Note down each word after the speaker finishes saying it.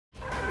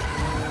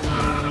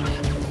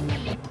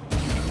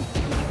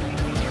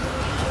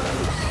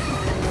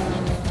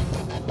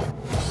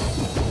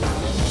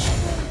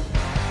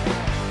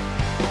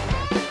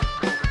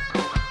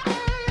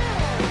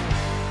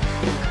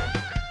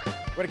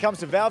When it comes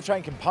to valve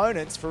train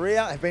components,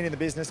 Ferrea have been in the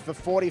business for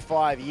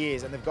 45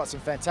 years and they've got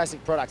some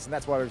fantastic products, and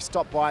that's why we've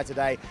stopped by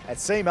today at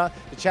SEMA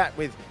to chat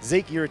with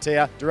Zeke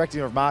Uritea,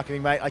 Director of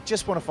Marketing. Mate, I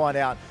just want to find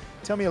out,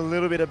 tell me a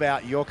little bit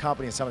about your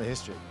company and some of the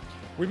history.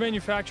 We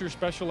manufacture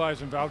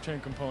specialized in valve train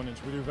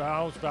components. We do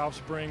valves, valve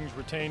springs,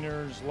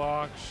 retainers,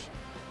 locks,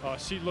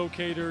 seat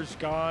locators,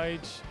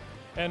 guides,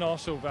 and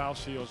also valve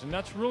seals. And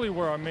that's really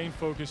where our main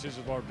focus is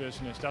of our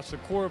business. That's the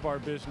core of our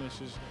business.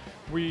 Is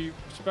we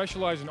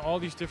specialize in all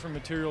these different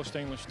materials: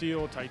 stainless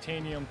steel,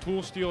 titanium,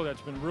 tool steel.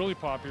 That's been really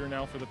popular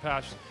now for the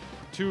past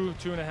two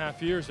and a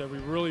half years, that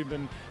we've really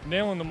been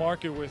nailing the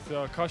market with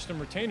custom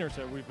retainers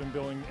that we've been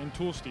building in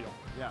tool steel.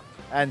 Yeah.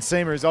 And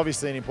SEMA is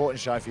obviously an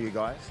important show for you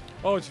guys.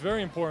 Oh, it's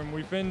very important.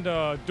 We've been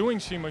doing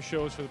SEMA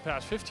shows for the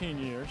past 15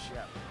 years.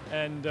 Yeah.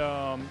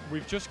 And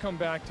we've just come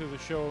back to the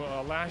show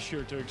last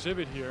year to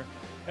exhibit here.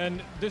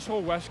 And this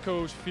whole West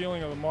Coast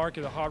feeling of the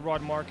market, the hot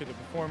rod market, the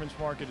performance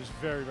market is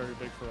very, very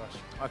big for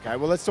us. Okay,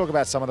 well, let's talk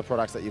about some of the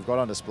products that you've got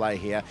on display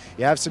here.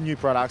 You have some new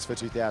products for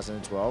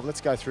 2012.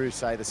 Let's go through,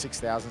 say, the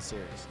 6000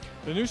 series.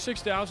 The new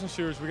 6000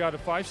 series, we got a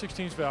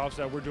 5/16 valves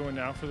that we're doing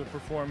now for the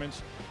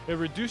performance. It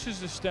reduces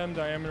the stem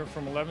diameter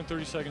from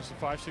 11/32 to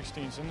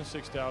 5/16 in the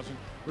 6000,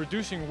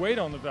 reducing weight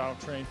on the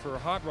valve train for a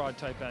hot rod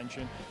type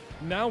engine.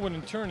 Now when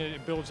in turn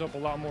it builds up a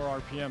lot more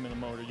RPM in the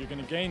motor. You're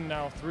going to gain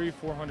now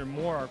 300-400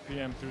 more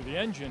RPM through the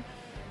engine,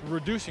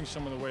 reducing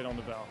some of the weight on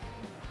the valve.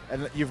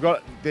 And you've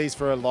got these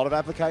for a lot of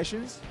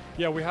applications?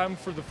 Yeah, we have them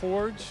for the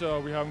Fords,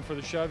 we have them for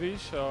the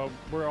Chevys.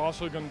 We're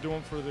also going to do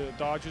them for the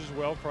Dodges as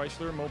well,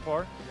 Chrysler,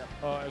 Mopar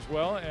as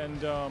well.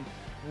 And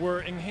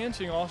we're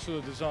enhancing also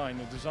the design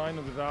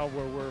of the valve,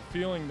 where we're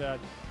feeling that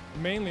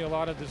mainly a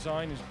lot of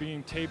design is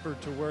being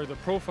tapered to where the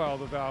profile of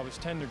the valve is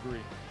 10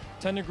 degree.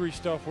 10-degree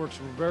stuff works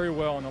very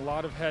well on a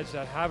lot of heads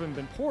that haven't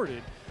been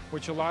ported,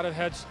 which a lot of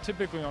heads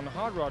typically on the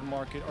hot rod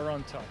market are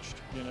untouched,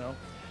 you know.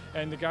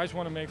 And the guys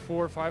want to make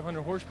 400 or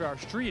 500 horsepower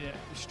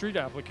street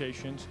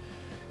applications,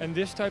 and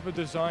this type of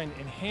design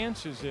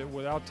enhances it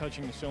without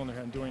touching the cylinder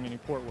head and doing any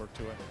port work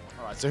to it.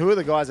 All right, so who are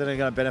the guys that are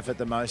going to benefit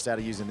the most out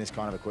of using this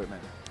kind of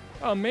equipment?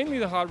 Mainly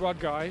the hot rod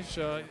guys,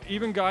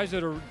 even guys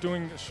that are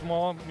doing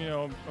small, you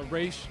know,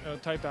 race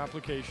type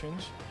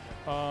applications.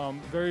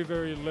 Very,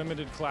 very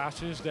limited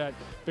classes that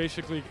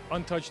basically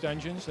untouched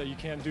engines that you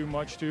can't do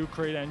much to,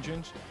 crate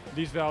engines.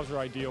 These valves are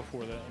ideal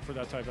for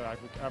that type of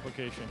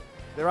application.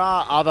 There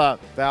are other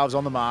valves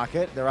on the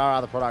market, there are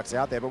other products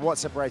out there, but what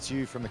separates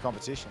you from the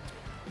competition?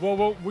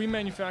 Well, we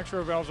manufacture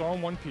our valves all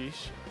in one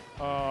piece.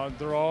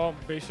 They're all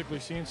basically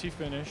CNC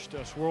finished,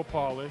 swirl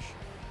polish.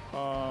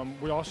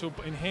 We also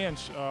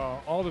enhance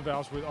all the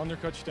valves with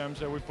undercut stems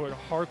that we put, a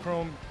hard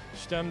chrome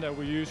stem that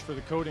we use for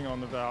the coating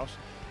on the valves.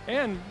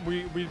 And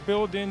we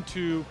build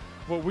into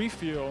what we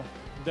feel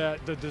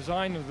that the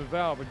design of the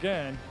valve,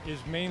 again, is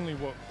mainly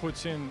what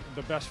puts in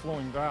the best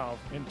flowing valve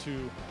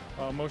into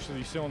most of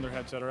these cylinder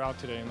heads that are out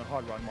today in the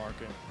hot rod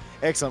market.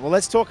 Excellent. Well,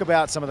 let's talk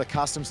about some of the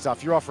custom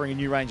stuff. You're offering a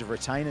new range of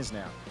retainers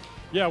now.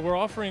 Yeah, we're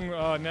offering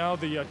now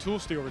the tool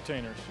steel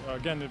retainers.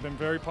 Again, they've been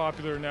very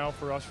popular now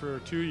for us for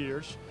 2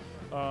 years.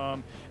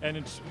 And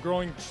it's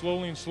growing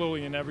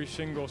slowly in every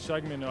single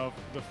segment of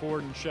the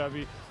Ford and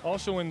Chevy,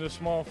 also in the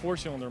small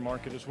four-cylinder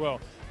market as well.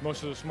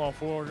 Most of the small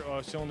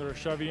four-cylinder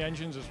Chevy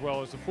engines, as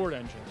well as the Ford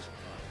engines.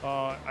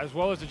 As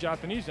well as the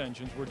Japanese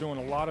engines, we're doing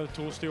a lot of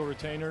tool steel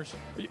retainers.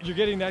 You're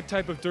getting that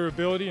type of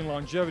durability and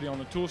longevity on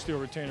the tool steel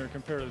retainer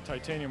compared to the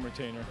titanium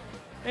retainer.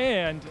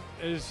 And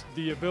is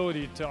the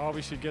ability to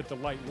obviously get the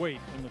light weight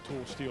in the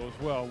tool steel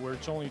as well, where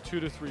it's only 2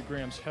 to 3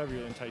 grams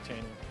heavier than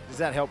titanium. Does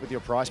that help with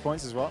your price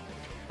points as well?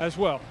 As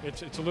well.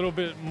 It's a little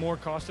bit more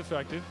cost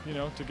effective, you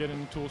know, to get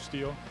into tool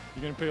steel.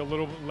 You're going to pay a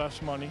little bit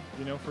less money,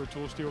 you know, for a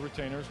tool steel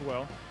retainer as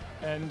well.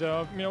 And,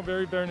 you know,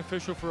 very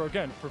beneficial for,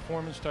 again,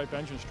 performance type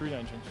engines, street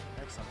engines.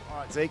 Excellent. All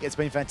right, Zeke, it's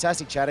been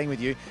fantastic chatting with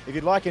you. If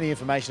you'd like any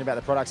information about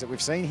the products that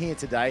we've seen here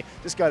today,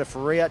 just go to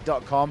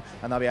ferrea.com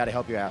and they'll be able to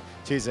help you out.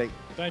 Cheers, Zeke.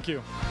 Thank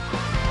you.